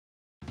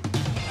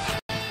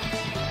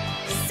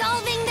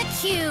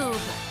cube!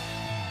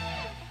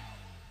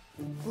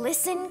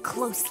 Listen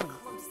closely.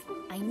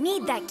 I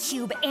need that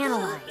cube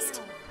analyzed.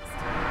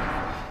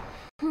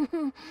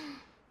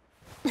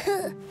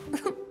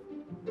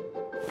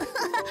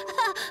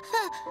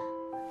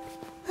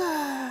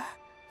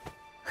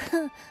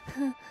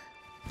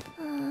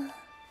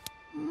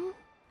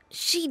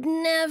 She'd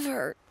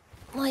never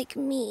like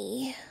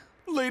me.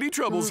 Lady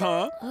troubles,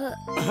 huh?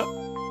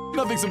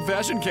 Nothing some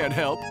fashion can't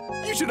help.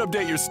 You should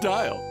update your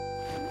style.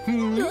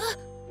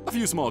 A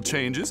few small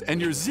changes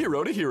and you're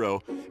zero to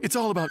hero. It's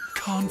all about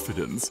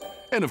confidence.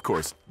 And of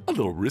course, a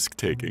little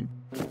risk-taking.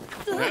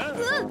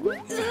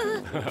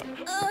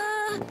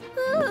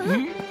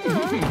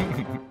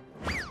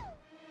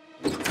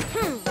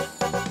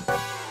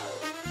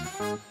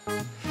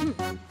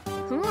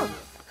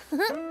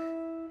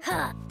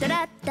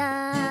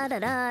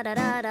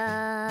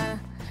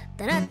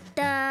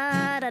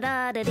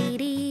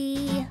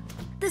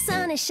 The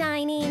sun is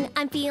shining,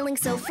 I'm feeling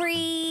so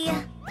free.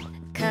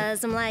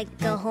 'Cause I'm like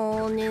a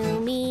whole new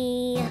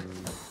me.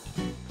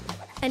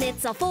 And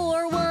it's all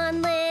for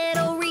one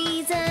little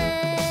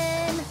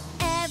reason.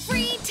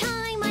 Every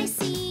time I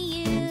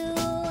see you,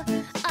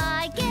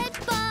 I get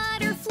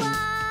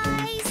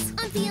butterflies.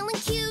 I'm feeling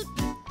cute,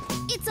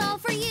 it's all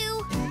for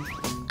you.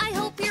 I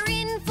hope you're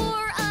in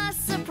for a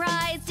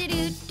surprise.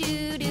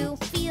 Do-do-do-do.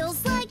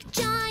 Feels like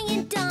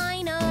giant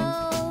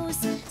dinos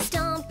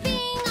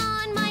stomping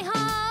on my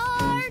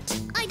heart.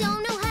 I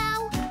don't know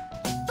how,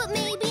 but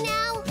maybe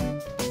now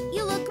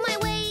you look my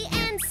way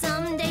and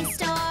someday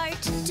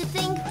start to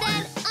think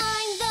that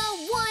I'm the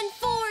one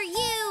for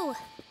you.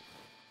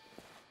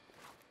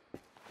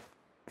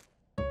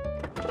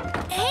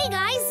 Hey,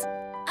 guys!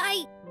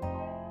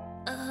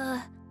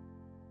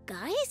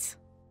 Guys?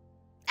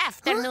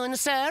 Afternoon,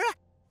 sir.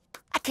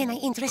 Can I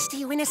interest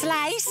you in a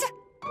slice?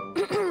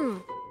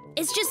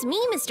 It's just me,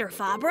 Mr.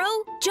 Fabro.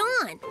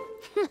 John.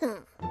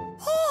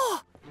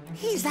 Oh,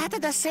 is that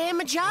the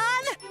same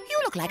John? You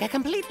look like a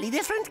completely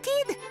different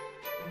kid.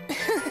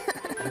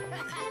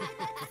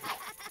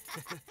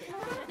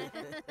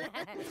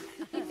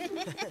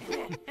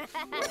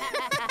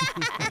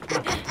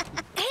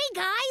 Hey,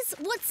 guys!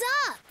 What's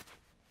up?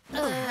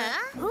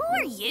 Who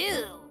are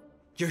you?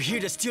 You're here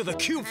to steal the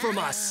cube from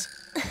us!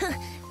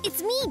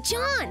 It's me,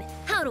 John.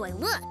 How do I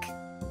look?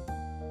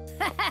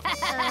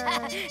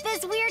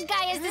 This weird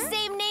guy has the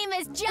same name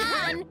as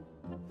John.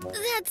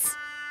 That's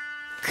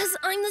 'cause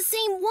I'm the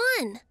same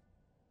one.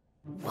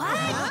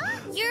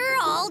 What? You're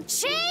all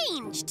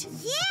changed.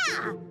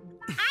 Yeah.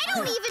 I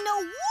don't even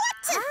know what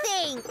to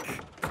think.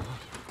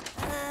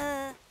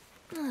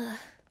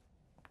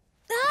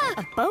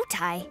 A bow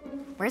tie?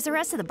 Where's the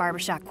rest of the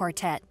barbershop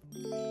quartet?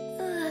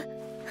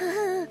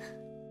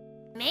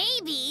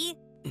 Maybe.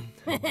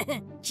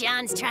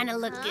 John's trying to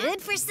look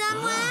good for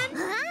someone.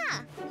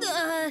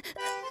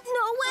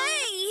 No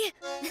way!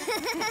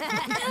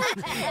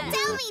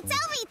 Tell me.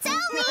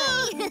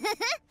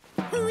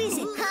 Who is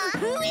it? Huh?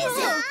 Who is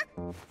it?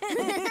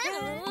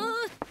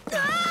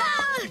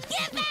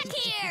 Get back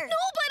here!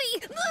 Nobody!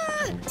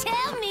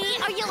 Tell me,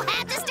 or you'll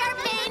have to start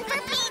paying for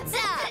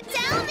pizza.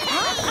 Tell me.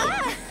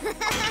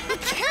 Be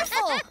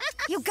careful!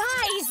 You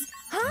guys!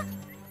 Huh?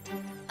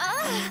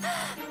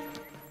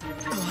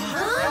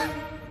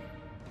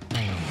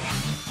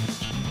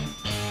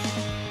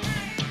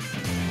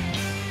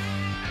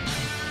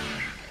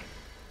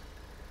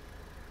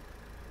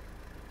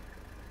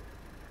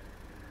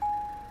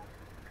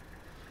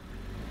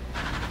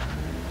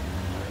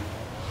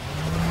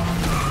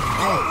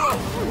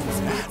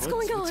 What's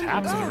going on? What's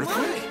happening?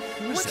 Earthquake?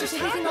 What's just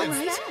everything all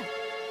right?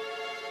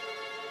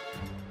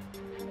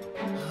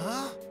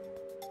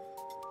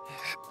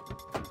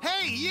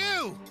 Hey,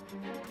 you!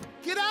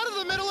 Get out of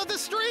the middle of the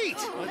street!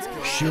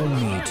 Show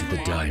me to the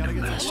Dino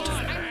Master.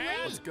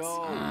 Let's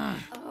go.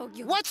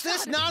 What's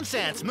this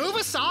nonsense? Move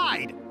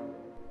aside!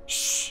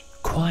 Shh,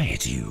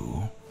 quiet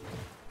you.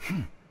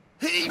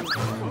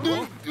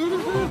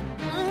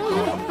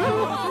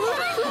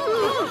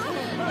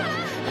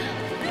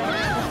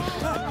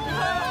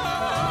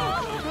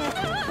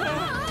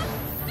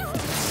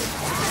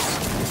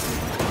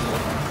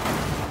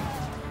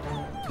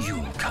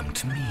 You'll come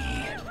to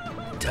me,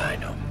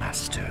 Dino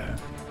Master.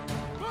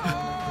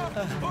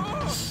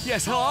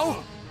 Yes,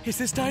 hello? Is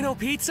this Dino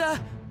Pizza?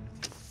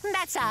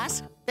 That's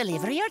us.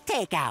 Delivery or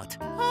takeout?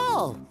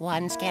 Oh,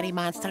 one scary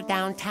monster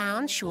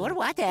downtown. Sure,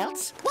 what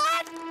else?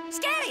 What?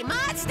 Scary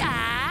monster?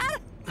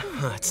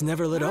 It's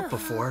never lit up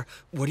before.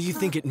 What do you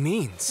think it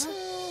means?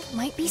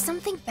 Might be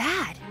something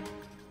bad.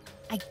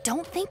 I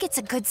don't think it's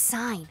a good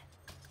sign.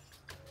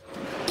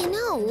 You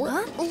know,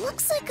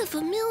 looks like a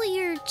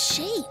familiar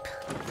shape.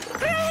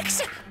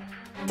 Rex!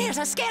 There's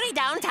a scary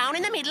downtown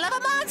in the middle of a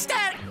monster!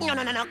 No.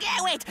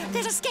 Wait,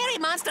 there's a scary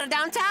monster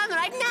downtown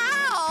right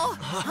now!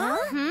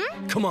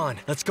 Come on,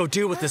 let's go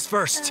deal with this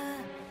first.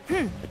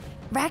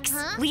 Rex,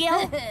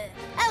 Leo,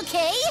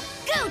 Okay,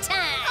 go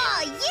time.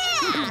 Oh,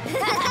 yeah!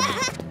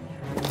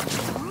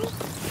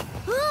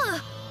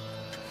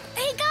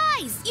 Hey,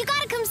 guys! You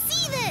gotta come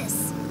see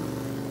this!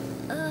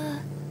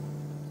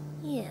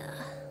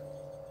 Yeah.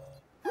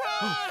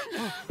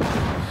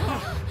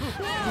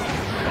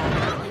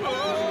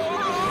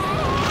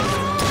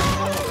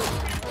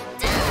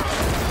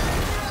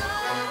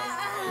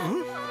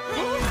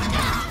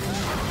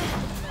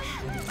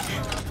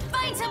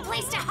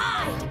 place to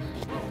hide!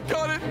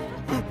 Got it!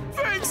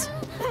 Thanks!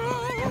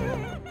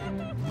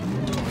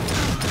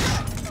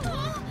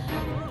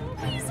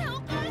 Please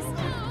help us!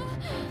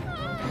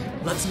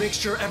 Let's make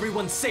sure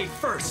everyone's safe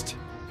first.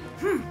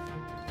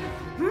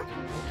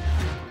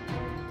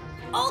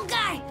 Old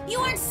guy, you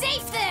aren't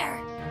safe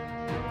there!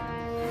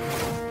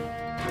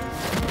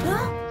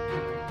 Huh?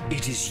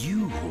 It is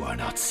you who are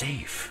not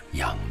safe,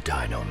 young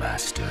Dino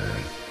Master.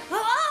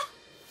 Huh?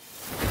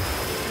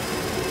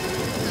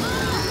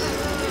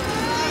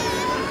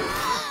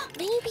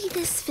 Maybe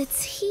this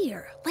fits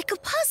here, like a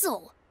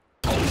puzzle.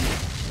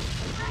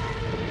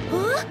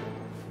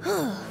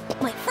 Huh?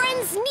 My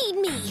friends need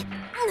me.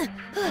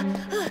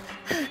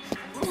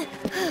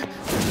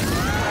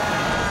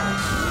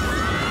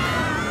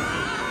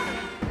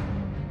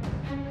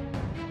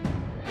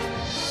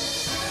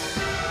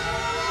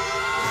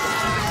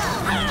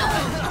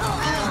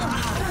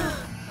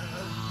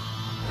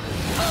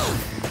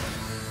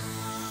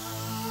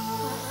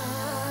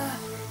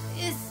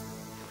 Is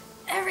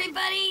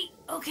everybody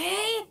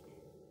okay?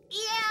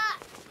 Yeah.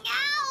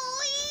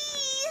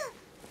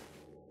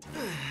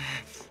 Owie!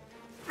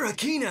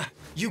 Rakina,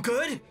 you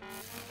good?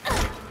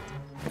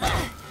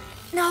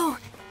 No,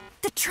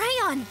 the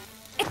Trayon.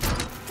 It's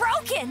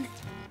broken.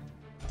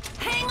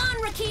 Hang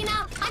on,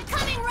 Rakina! I'm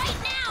coming right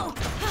now!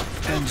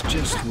 And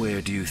just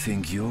where do you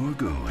think you're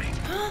going?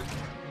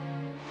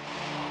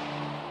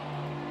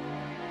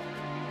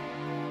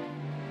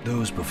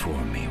 Those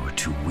before me were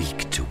too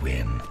weak to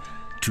win,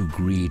 too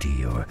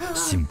greedy or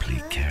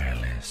simply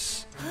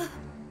careless.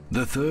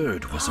 The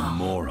third was a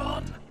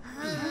moron.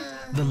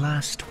 The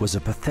last was a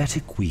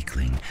pathetic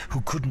weakling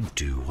who couldn't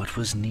do what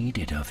was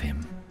needed of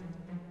him.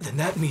 Then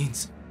that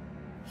means...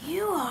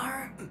 You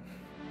are...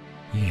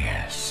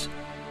 Yes,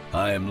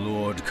 I am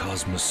Lord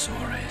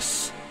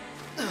Cosmosaurus.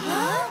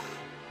 Huh?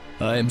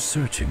 I am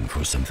searching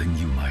for something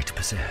you might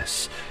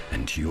possess,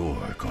 and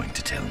you're going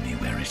to tell me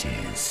where it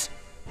is.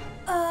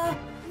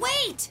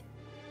 Wait!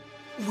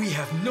 We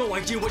have no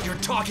idea what you're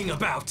talking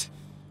about.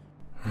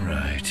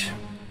 Right.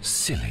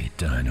 Silly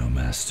Dino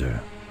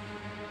Master.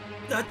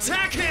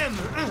 Attack him!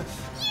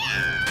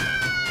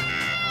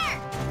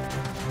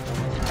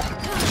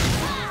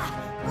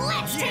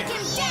 Let's take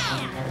him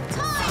down!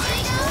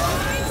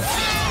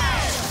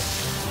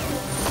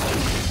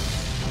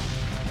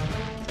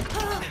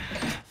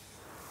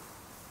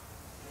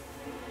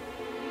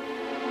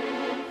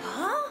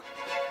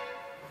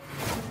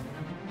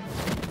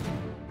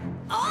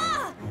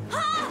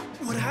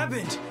 What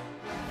happened?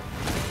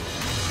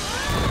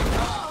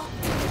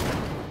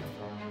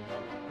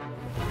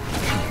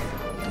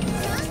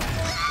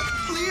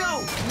 Leo,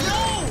 no!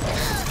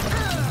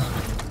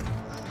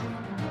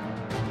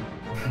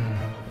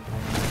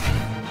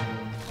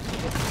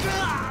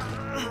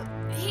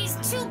 He's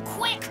too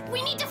quick!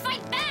 We need to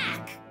fight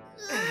back!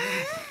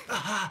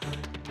 Ow!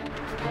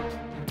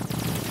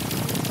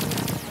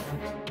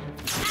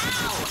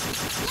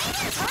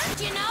 Lasers hurt,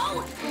 you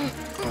know!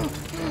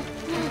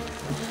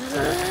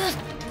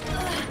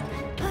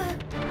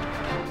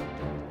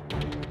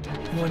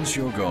 Once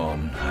you're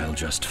gone, I'll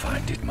just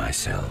find it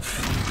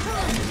myself.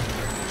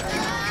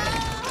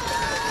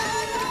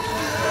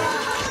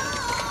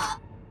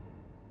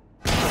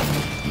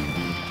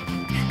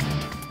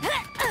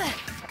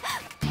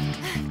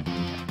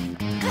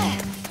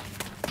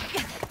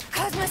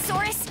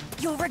 Cosmosaurus,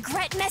 you'll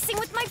regret messing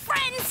with my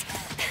friends.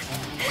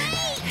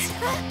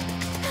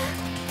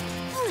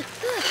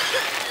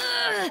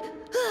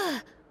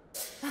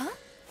 Huh?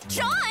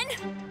 John!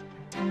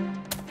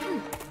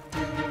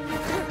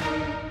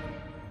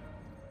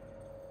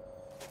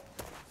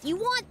 You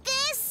want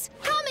this?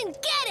 Come and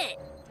get it!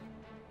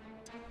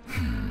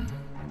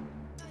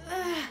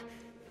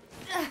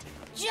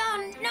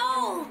 John,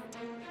 no!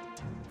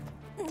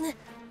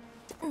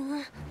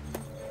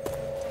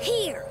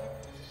 Here.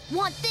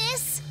 Want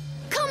this?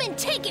 Come and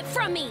take it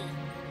from me!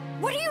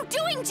 What are you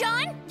doing,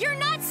 John? You're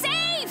not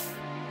safe!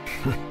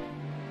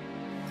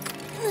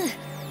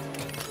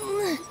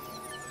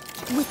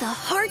 With a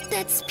heart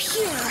that's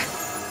pure.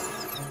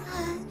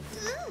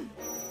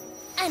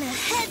 And a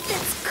head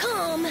that's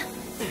calm.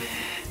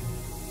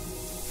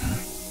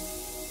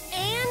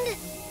 And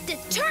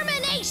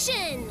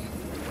determination!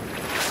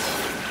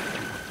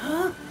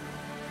 Huh?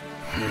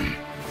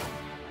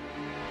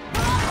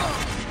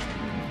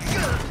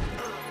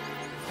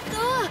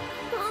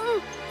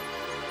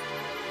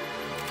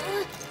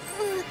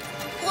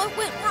 What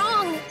went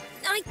wrong?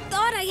 I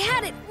thought I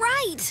had it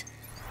right.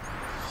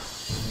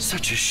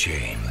 Such a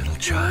shame, little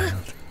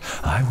child.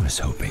 I was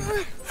hoping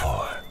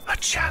for a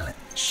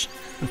challenge.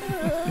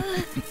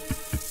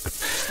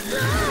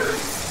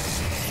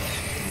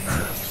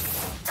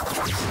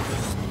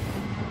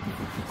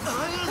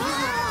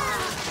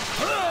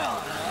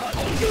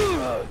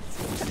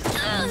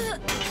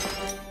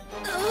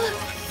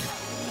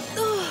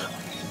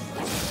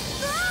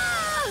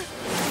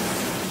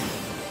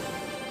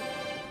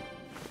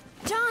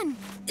 John,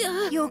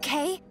 you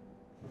okay?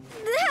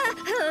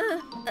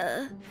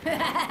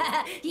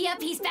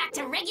 Yep, he's back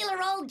to regular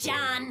old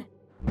John.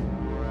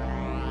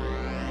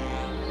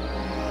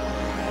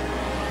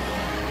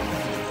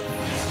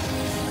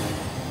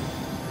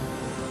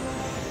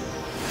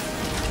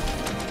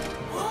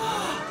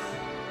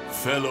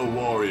 Fellow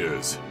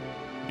warriors,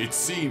 it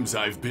seems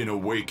I've been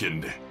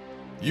awakened.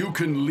 You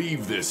can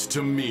leave this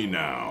to me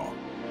now.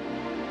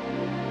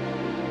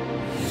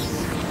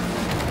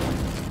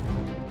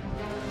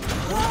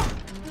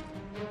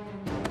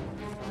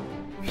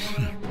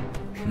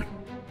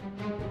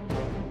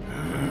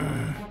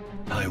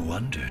 I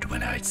wondered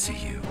when I'd see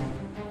you.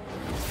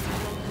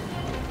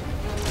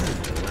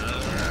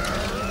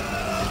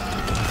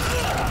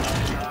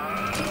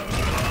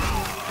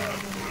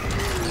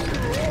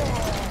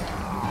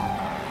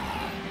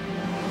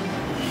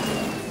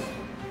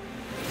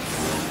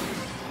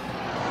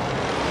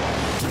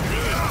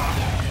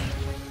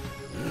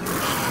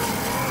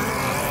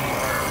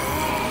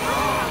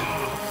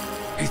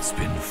 It's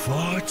been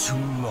far too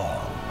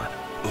long,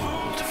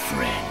 old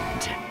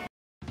friend.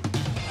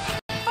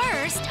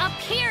 First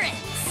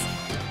appearance.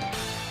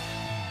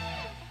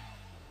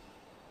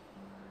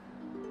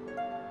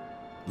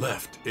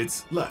 Left,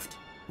 it's left.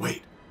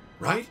 Wait,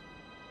 right?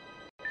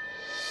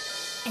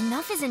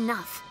 Enough is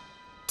enough.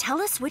 Tell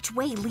us which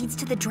way leads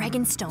to the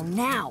Dragonstone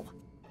now.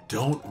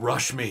 Don't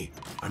rush me.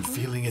 I'm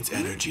feeling its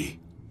energy.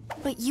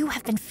 But you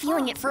have been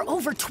feeling it for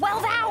over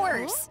 12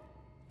 hours!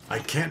 I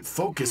can't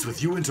focus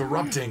with you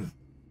interrupting.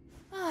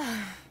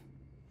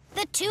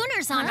 The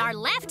tuner's on our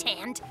left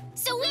hand,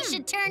 so we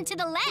should turn to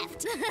the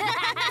left.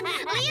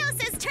 Leo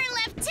says turn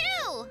left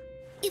too.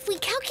 If we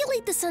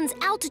calculate the sun's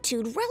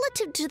altitude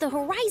relative to the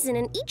horizon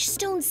and each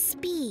stone's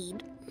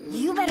speed...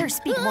 You better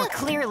speak more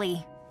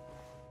clearly.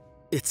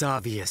 It's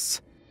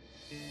obvious.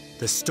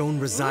 The stone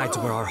resides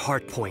where our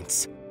heart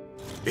points.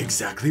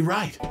 Exactly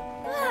right.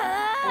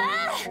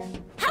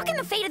 How can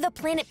the fate of the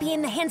planet be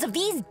in the hands of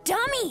these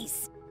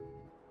dummies?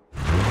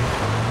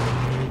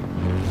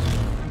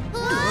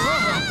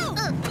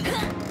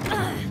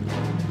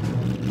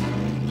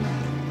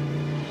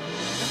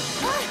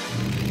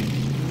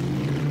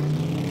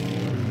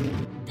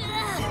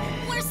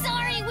 We're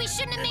sorry, we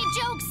shouldn't have made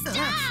jokes.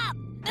 Stop!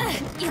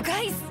 You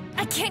guys,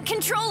 I can't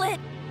control it.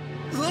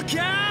 Look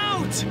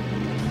out!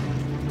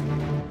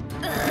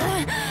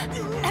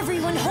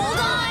 Everyone hold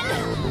on!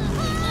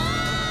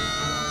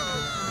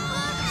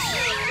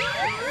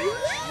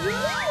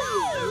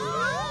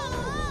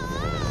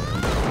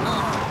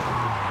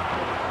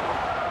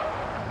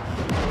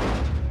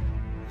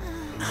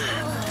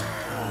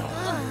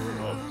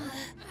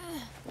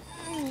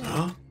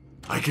 Huh?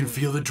 I can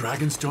feel the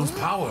Dragonstone's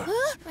power.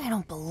 I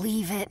don't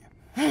believe it.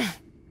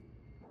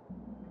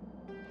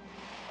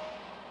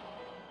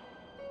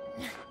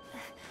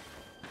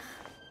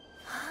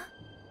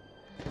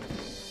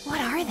 What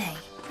are they?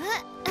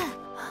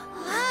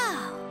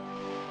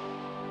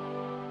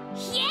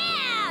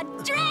 Yeah!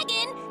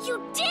 Dragon!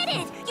 You did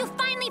it! You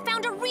finally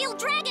found a real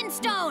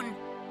Dragonstone!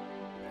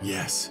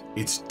 Yes,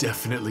 it's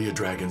definitely a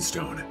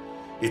Dragonstone.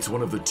 It's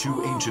one of the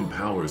two ancient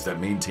powers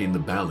that maintain the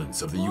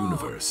balance of the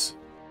universe.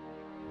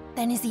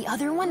 Then is the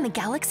other one the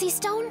Galaxy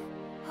Stone?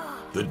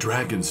 The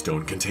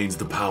Dragonstone contains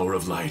the power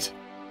of light,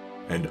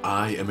 and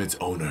I am its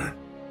owner.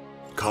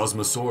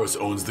 Cosmosaurus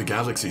owns the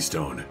Galaxy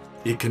Stone.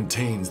 It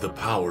contains the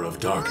power of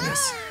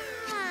darkness.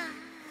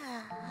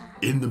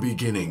 In the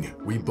beginning,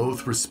 we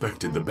both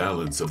respected the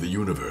balance of the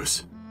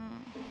universe.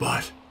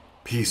 But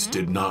peace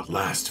did not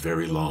last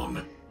very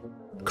long.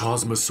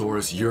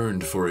 Cosmosaurus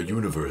yearned for a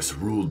universe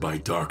ruled by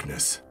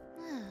darkness.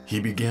 He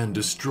began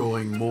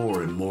destroying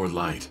more and more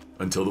light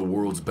until the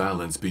world's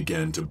balance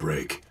began to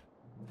break.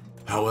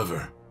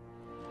 However,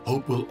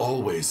 hope will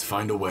always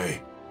find a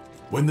way.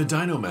 When the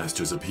Dino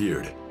Masters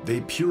appeared,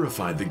 they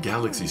purified the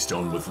Galaxy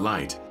Stone with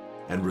light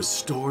and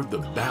restored the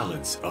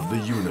balance of the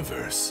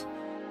universe.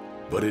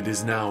 But it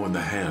is now in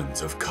the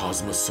hands of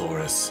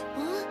Cosmosaurus.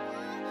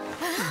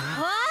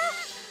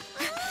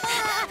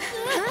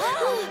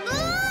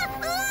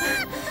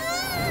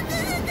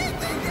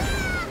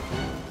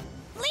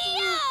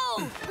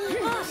 Leo!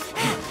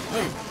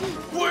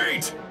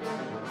 Wait!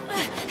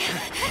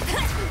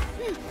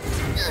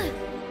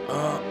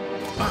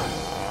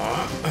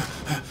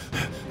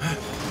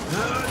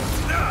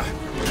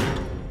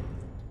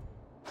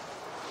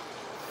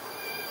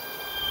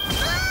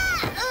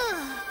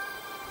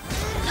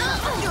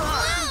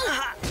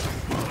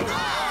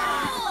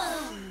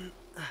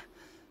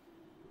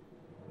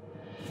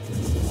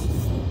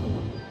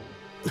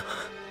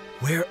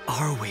 Where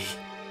are we?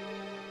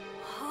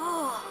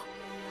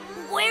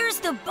 Where's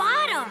the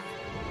bottom?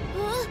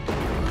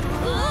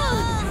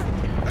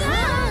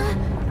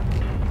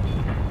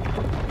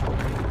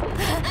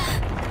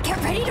 Get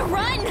ready to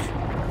run!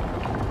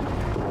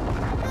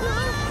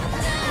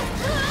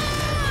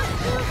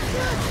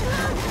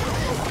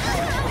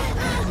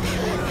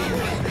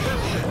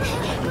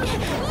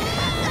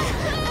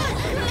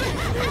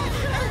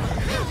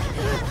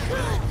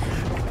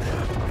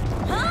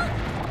 Huh?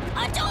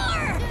 A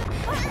door!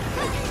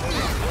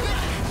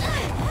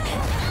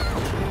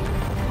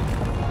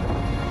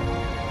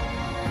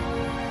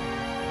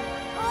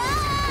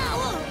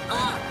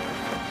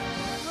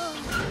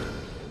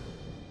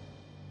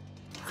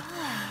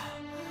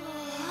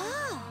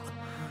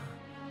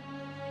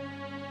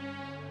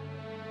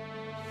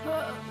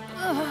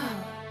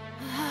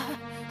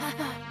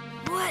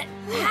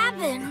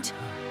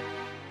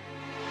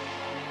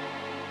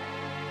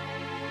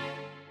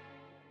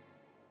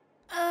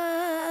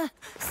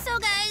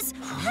 guys.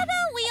 How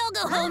about we all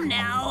go home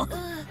now?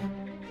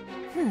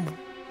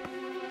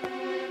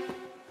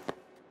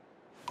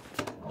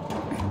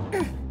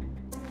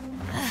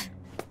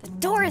 The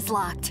door is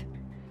locked.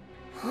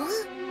 Huh?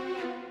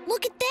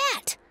 Look at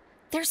that!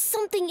 There's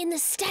something in the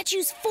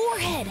statue's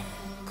forehead.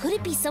 Could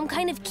it be some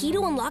kind of key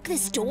to unlock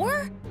this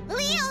door?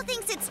 Leo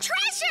thinks it's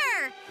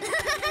treasure!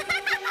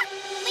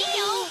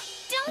 Leo,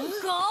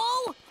 don't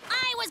go!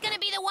 I was gonna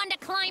be the one to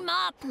climb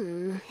up.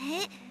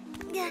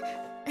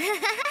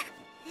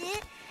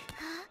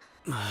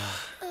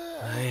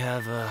 I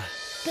have a...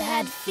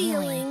 Bad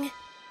feeling.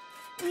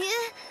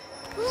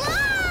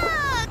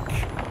 Look!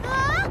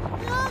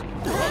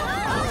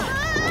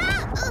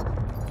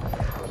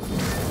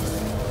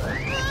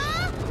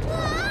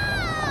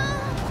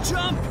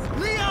 Jump!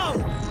 Leo!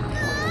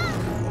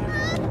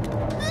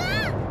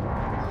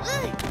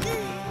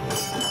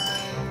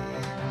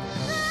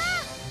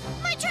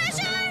 My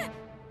treasure!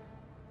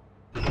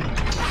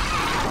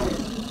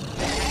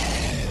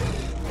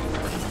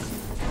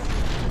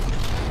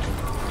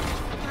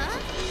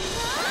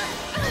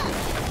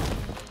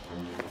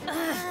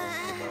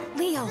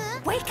 Leo,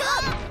 wake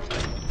up!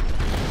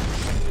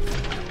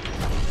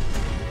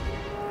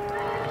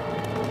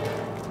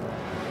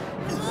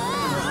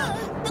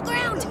 The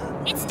ground!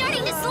 It's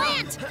starting to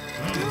slant!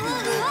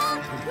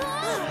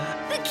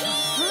 The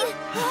key!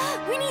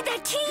 We need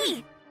that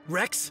key!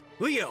 Rex,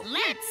 Leo!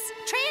 Let's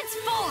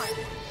transform!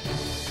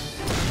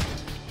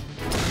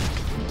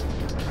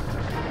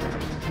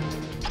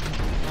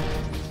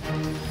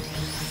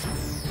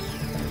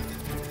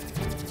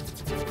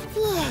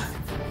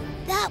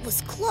 That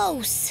was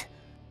close.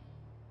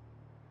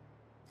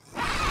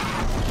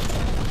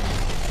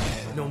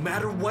 No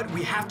matter what,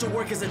 we have to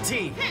work as a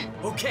team.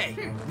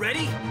 Okay,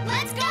 ready?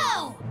 Let's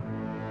go!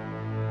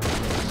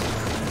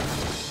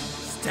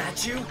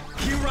 Statue,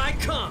 here I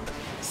come!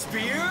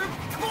 Spear,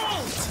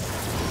 bolt!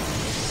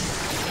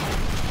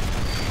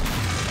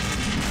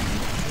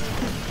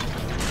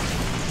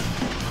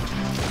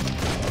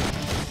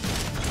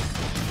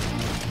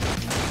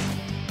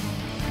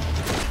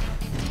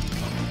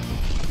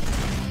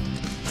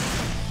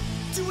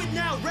 Do it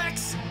now,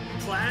 Rex!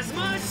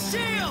 Plasma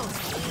shield!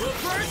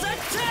 Reverse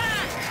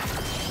attack!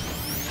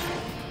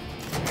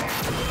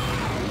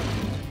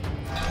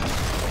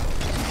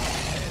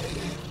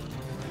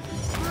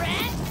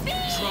 Red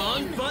beam!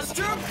 Tron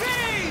Buster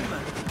Beam!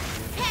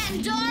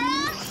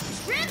 Pandora!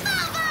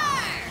 Revolver!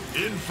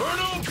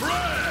 Infernal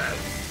Breath!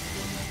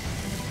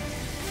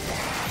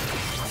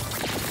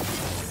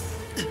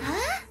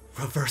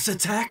 Reverse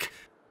attack?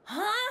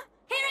 Huh?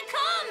 Here it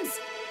comes!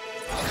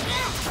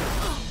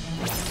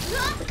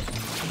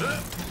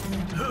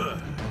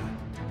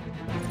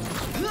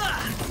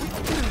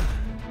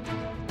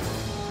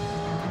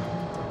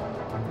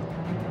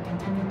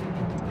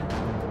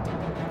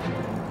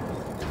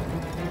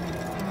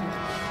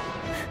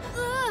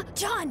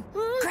 John,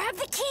 grab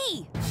the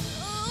key!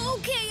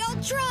 Okay,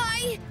 I'll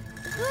try.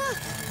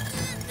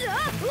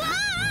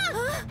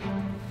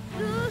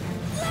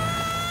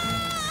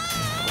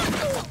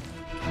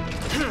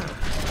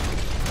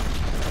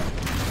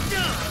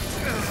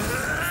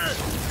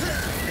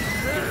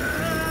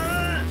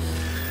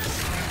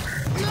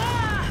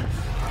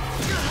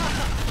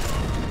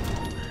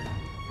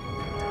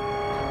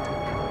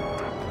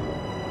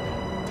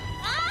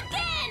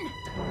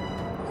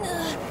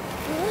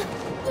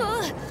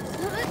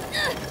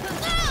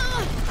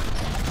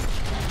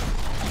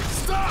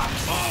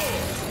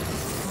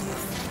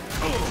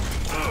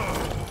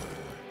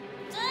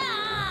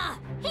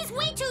 He's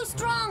way too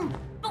strong!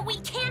 But we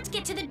can't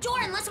get to the door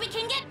unless we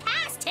can get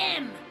past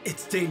him!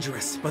 It's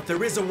dangerous, but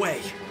there is a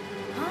way.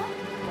 Huh?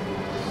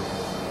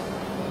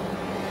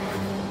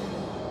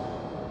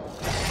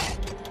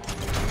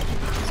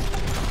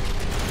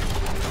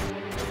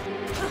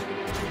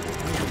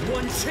 We have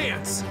one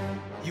chance.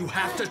 You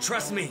have to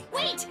trust me.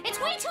 Wait! It's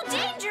way too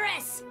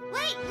dangerous!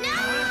 Wait,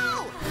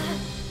 no!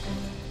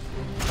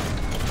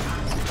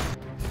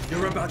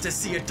 You're about to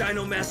see a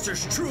Dino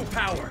Master's true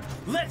power.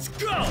 Let's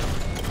go!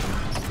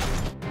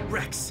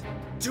 Rex,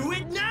 do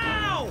it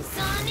now!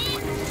 Sonic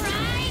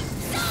Prime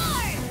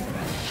Sword!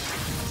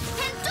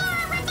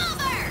 Pandora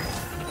Revolver!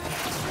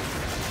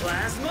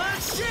 Plasma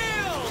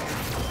shield!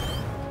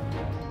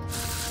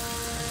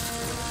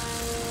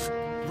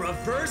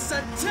 Reverse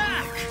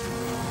attack!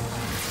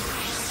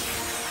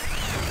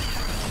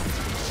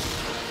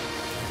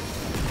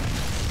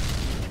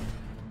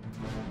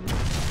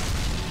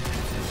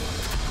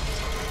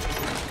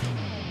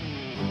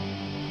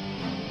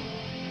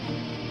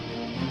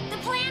 The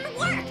plan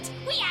worked!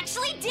 We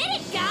actually did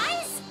it,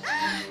 guys!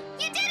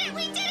 You did it!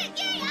 We did it!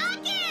 Yay,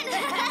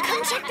 Aachen!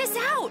 Come check this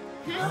out!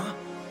 Huh?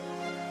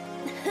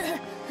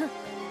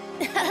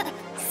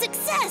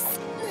 Success!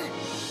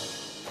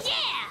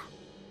 Yeah!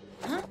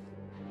 Huh?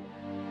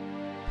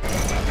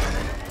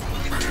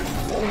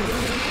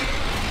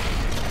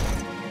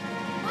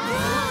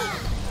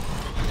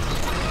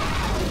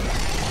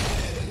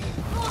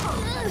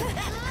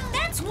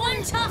 That's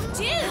one tough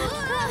dude!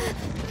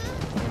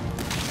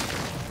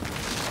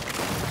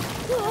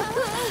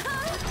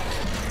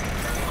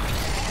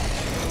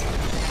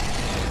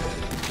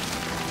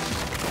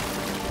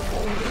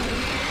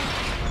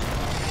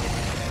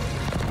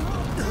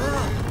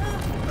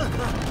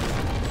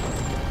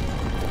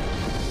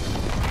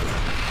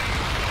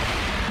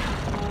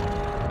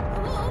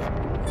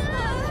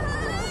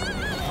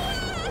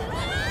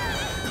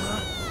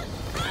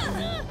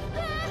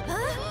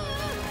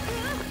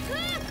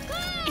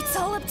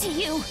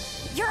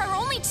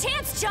 only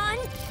chance, John!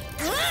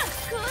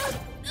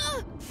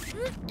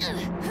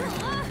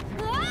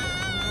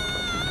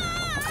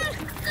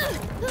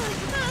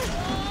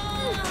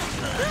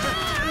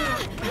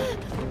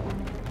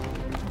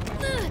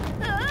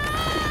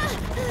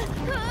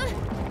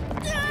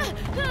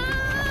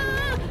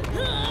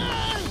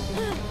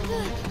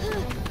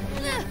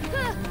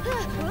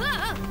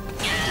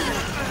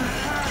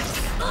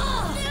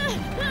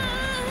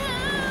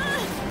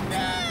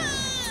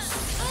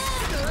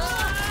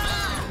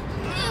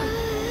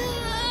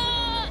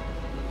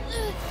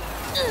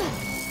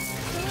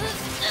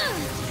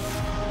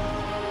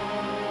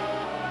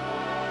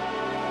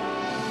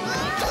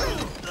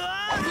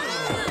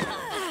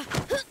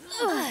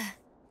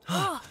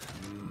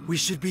 We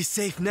should be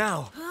safe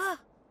now.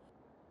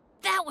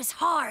 That was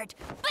hard,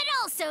 but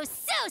also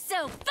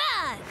so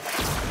fun!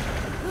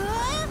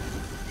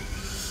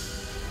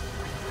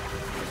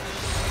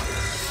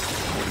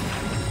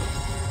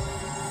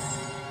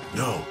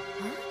 No,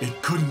 it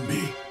couldn't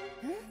be.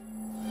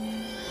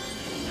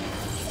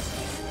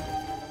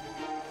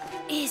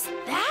 Is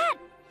that?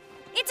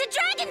 It's a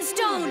dragon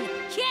stone!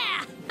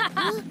 Yeah!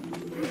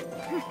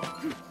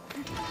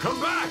 Come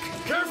back!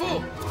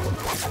 Careful!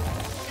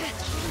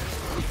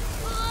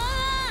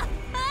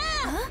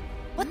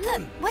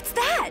 What's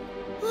that?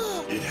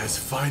 It has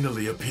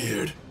finally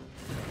appeared.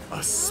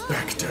 A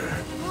specter.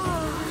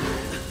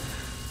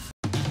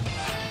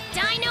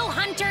 Dino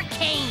Hunter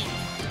Kane!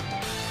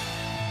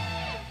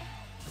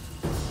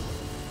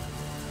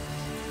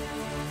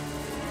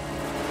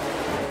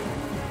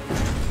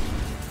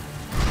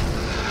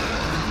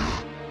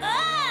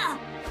 Ah!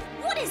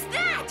 What is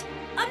that?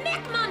 A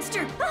mech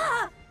monster!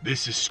 Ah!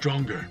 This is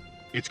stronger.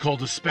 It's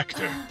called a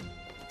specter.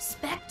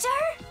 Spectre?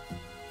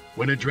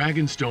 When a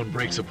dragon stone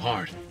breaks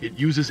apart, it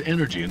uses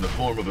energy in the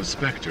form of a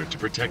specter to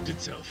protect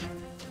itself.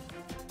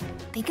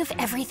 Think of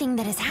everything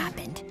that has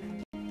happened.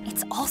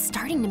 It's all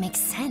starting to make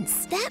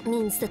sense. That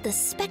means that the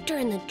specter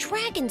and the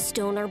dragon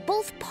stone are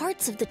both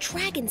parts of the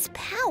dragon's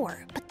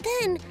power. But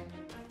then,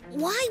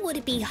 why would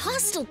it be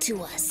hostile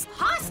to us?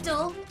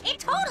 Hostile? It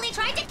totally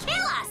tried to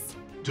kill us!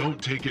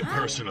 Don't take it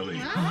personally.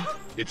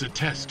 It's a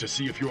test to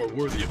see if you're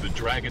worthy of the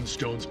dragon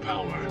stone's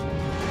power.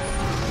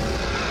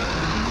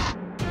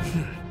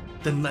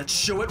 Then let's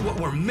show it what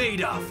we're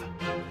made of.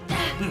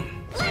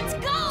 Let's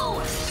go!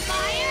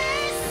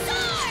 Fire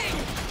sword!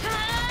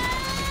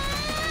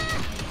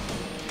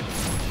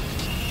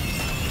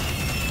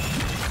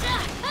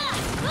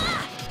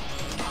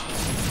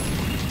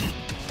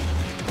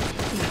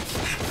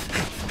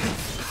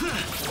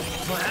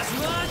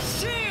 Plasma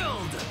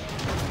shield!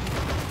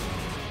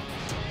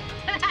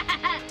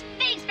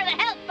 Thanks for the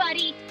help,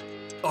 buddy!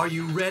 Are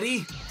you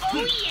ready?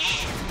 Oh, yeah!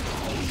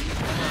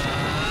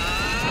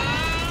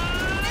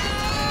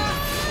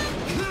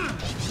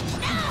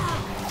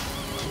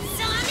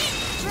 Sonic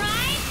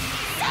Drive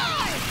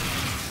Sword!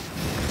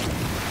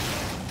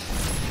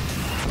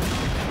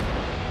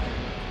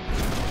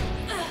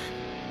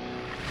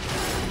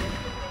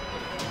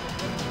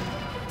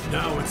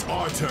 Now it's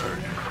our turn.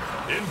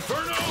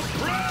 Inferno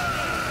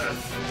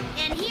Breath!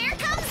 And here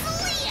comes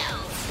Leo!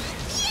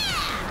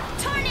 Yeah!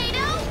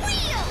 Tornado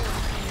Wheel!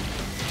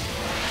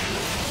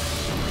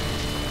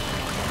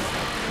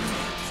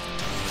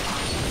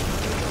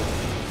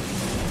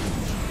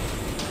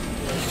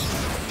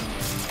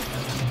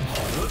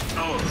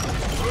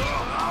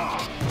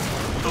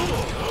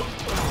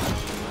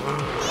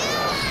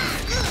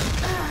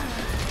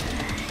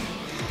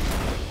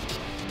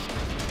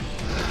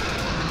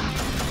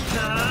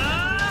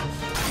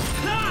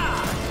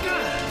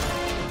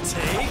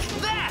 Take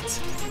that!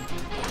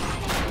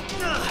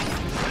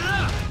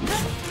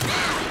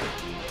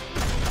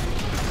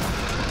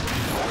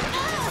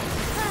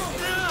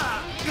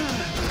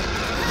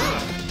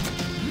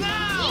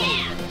 Now!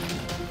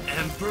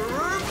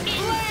 Emperor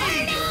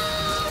Blade!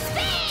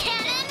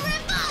 Cannon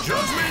Revolver!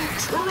 Judgment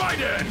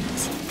Trident!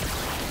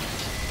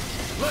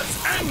 Let's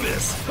end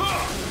this!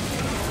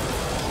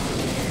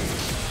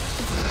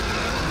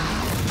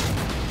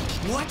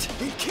 What?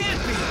 It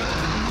can't be!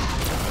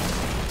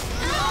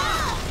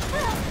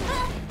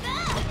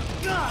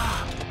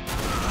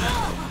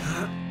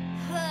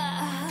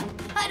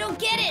 I don't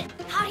get it!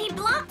 How'd he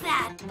block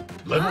that?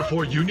 Level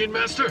 4 Union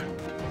Master?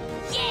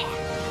 Yeah!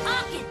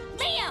 Ocken!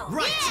 Leo!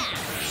 Right!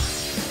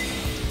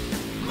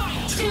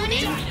 Yeah!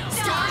 Tuning!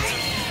 Start!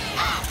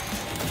 Up!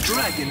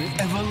 Dragon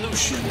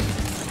Evolution.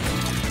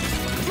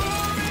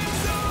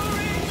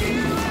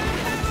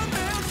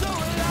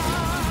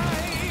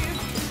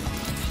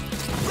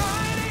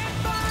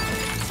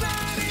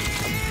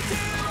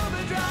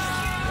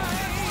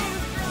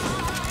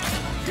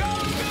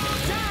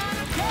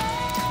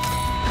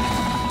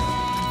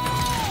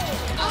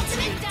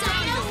 Ultimate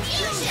Dino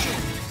Fusion!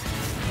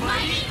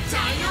 Mighty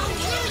Dino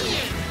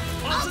Union!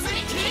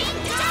 Ultimate King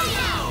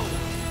Dino!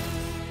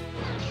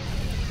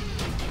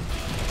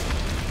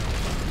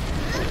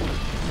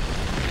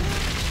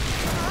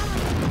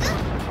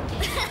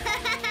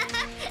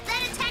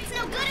 That attack's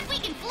no good if we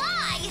can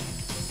fly!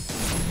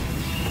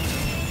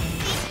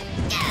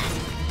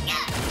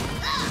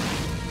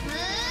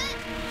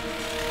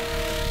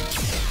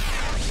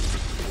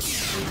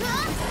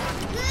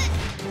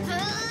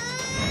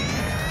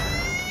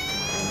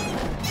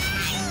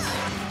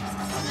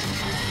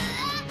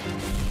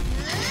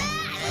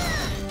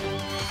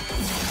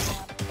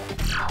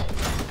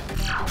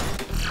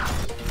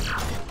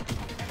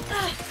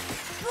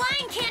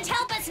 can't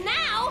help us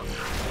now!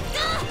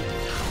 Ugh!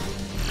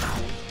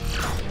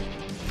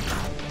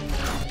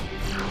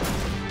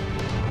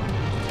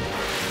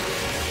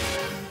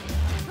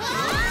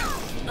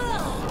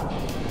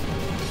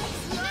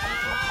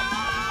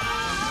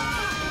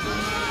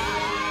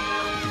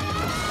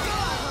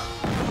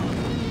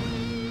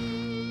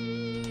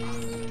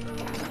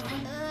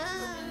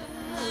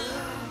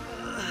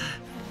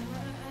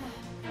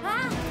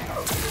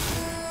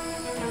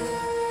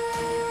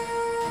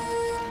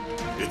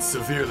 It's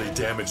severely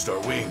damaged our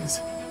wings,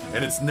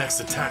 and its next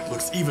attack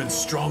looks even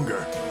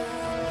stronger.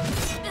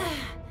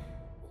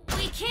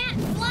 We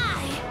can't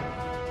fly!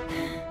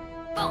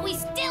 But we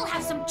still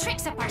have some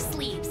tricks up our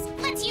sleeves.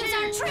 Let's use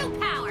our true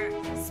power!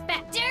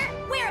 Spectre,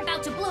 we're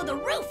about to blow the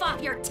roof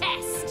off your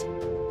test!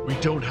 We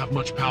don't have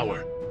much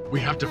power.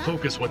 We have to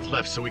focus what's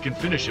left so we can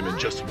finish him in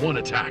just one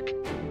attack.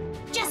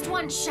 Just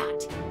one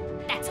shot.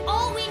 That's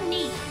all we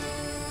need.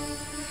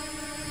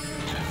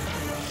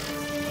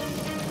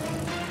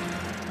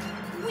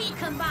 We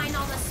combine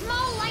all the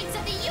small lights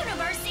of the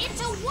universe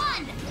into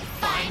one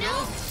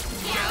final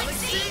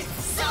Galaxy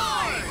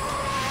Sword!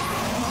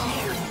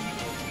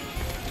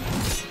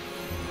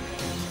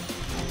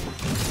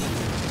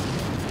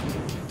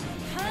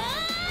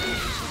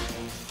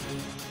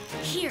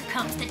 Here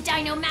comes the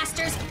Dino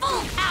Master's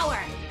full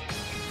power!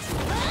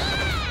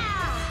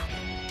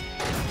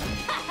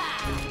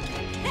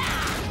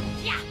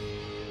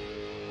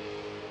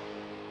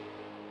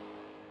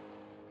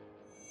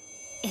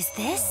 Is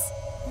this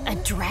a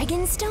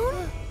dragon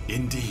stone?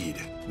 Indeed.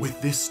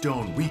 With this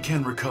stone, we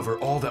can recover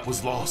all that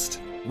was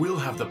lost. We'll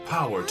have the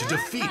power to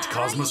defeat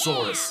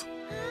Cosmosaurus.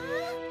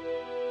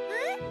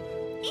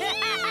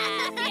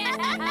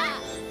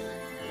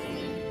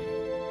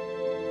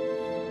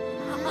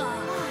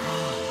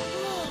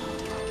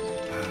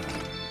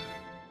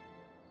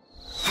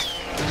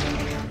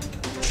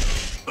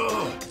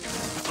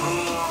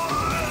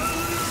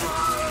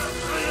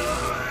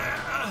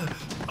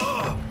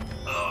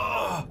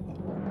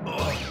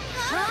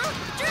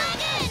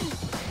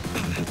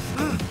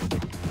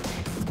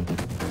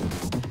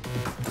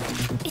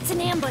 It's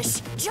an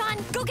ambush. John,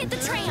 go get the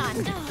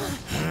Trayon.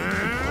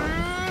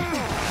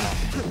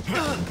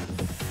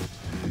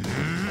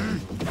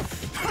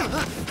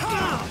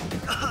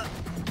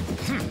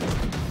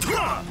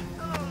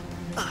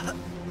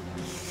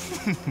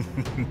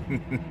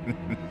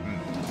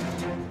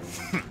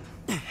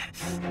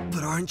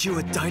 But aren't you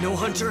a dino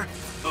hunter?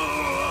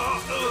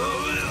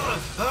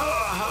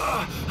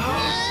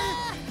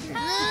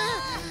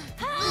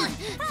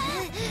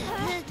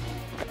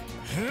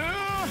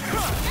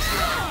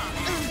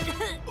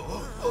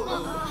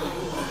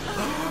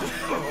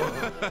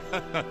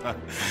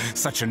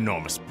 Such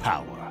enormous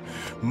power.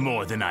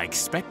 More than I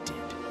expected.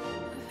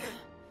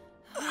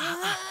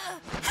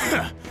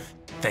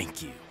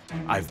 Thank you.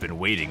 I've been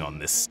waiting on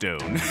this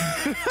stone.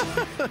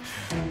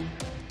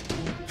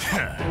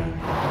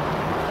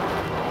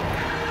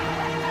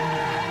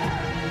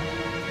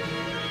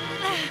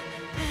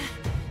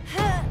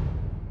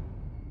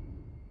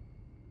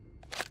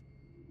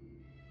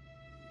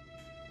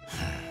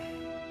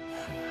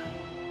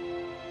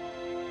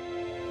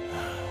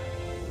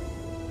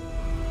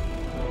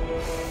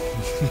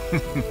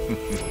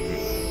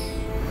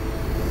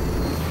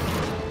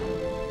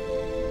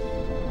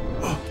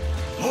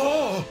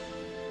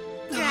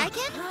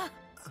 Dragon?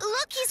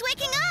 Look, he's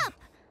waking up!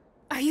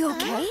 Are you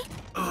okay?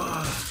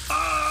 A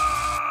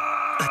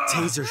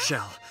taser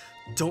shell.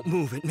 Don't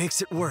move, it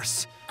makes it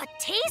worse. A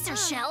taser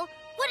shell?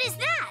 What is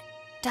that?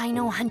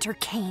 Dino Hunter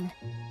Kane.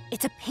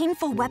 It's a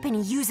painful weapon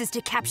he uses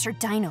to capture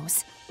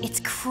dinos. It's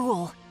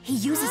cruel. He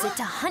uses it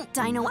to hunt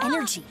dino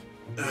energy.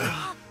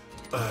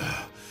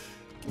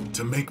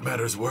 To make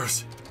matters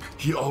worse,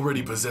 he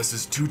already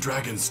possesses 2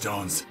 dragon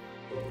stones.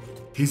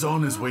 He's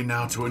on his way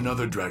now to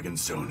another dragon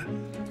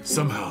stone.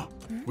 Somehow,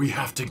 we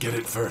have to get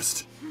it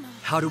first.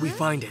 How do we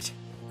find it?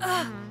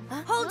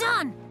 Hold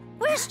on.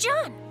 Where's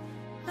John?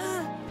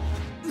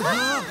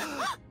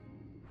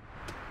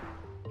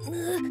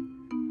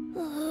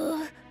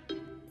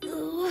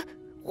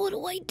 What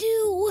do I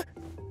do?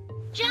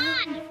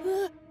 John!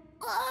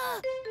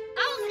 Oh,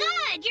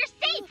 good! You're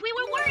safe! We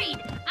were worried!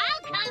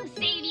 I'll come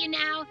save you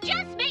now.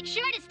 Just make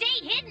sure to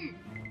stay hidden.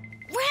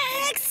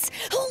 Rex!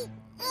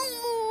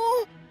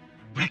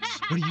 Rex,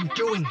 what are you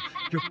doing?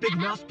 Your big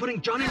mouth's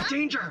putting John in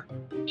danger!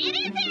 It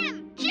is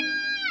him! John!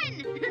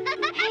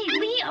 Hey,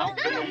 Leo!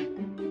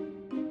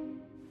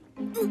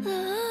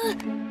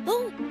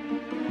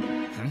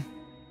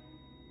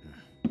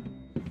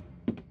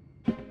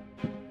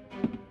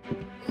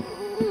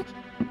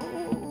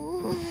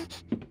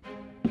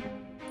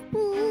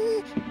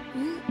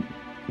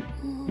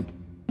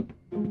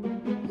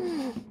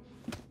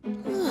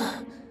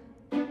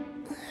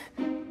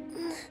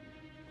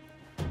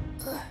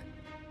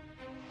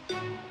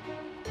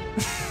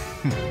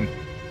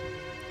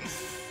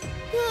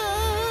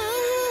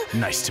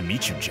 Nice to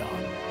meet you, John.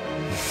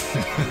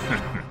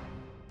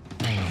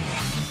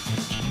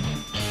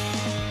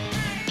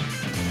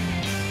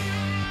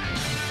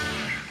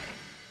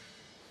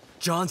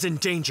 John's in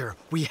danger.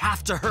 We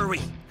have to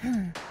hurry.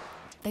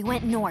 They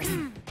went north.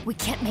 We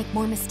can't make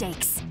more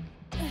mistakes.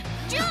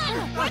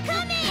 John, we're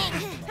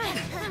coming!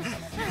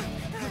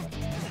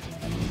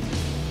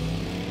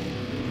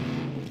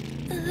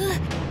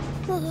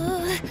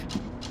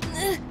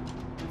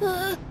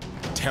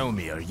 Tell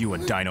me, are you a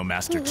Dino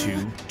Master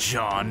too,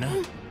 John?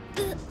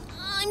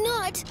 I'm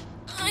not.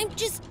 I'm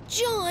just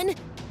John.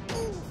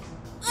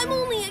 I'm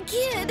only a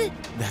kid.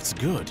 That's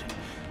good.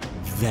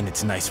 Then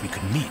it's nice we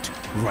could meet,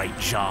 right,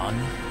 John?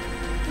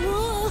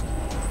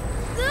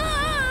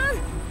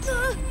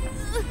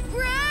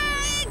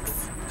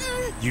 Rex!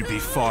 You'd be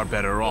far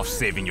better off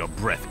saving your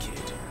breath,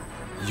 kid.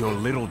 Your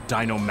little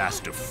Dino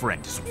Master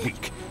friend is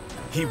weak.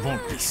 He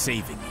won't be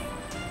saving you.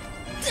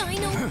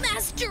 Dino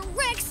Master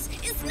Rex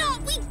is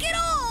not weak at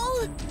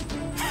all!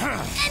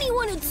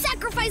 Anyone who'd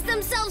sacrifice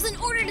themselves in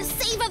order to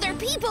save other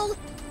people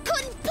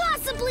couldn't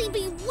possibly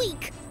be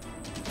weak!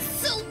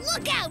 So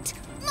look out!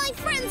 My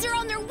friends are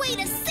on their way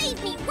to save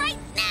me right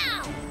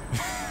now!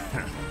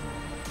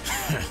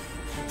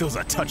 Those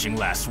are touching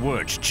last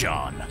words,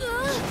 John.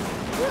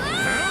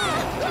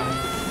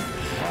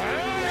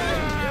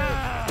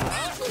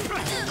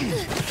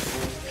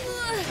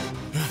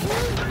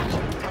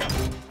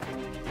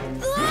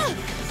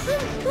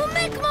 A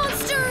Mech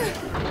monster!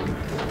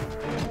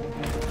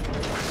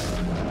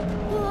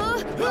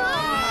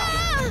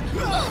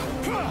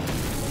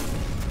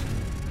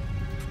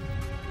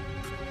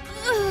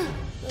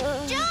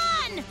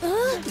 John!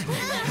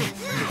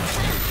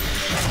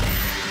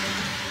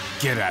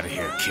 Get out of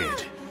here,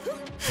 kid.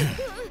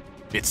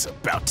 It's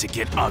about to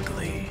get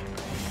ugly.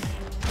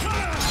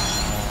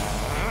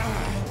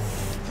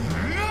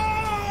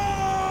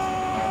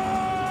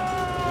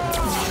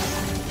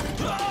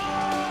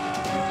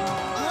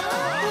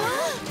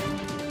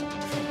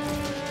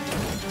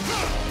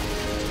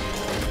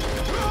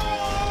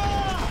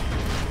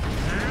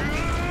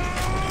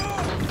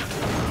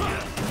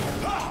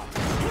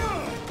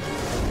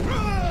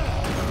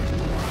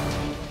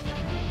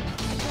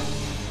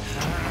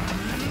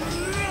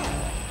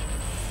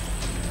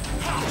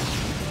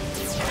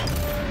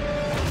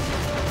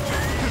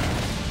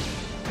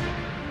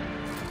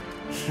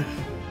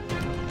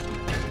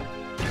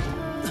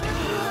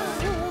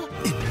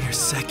 In mere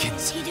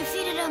seconds. He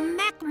defeated a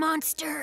Mech monster.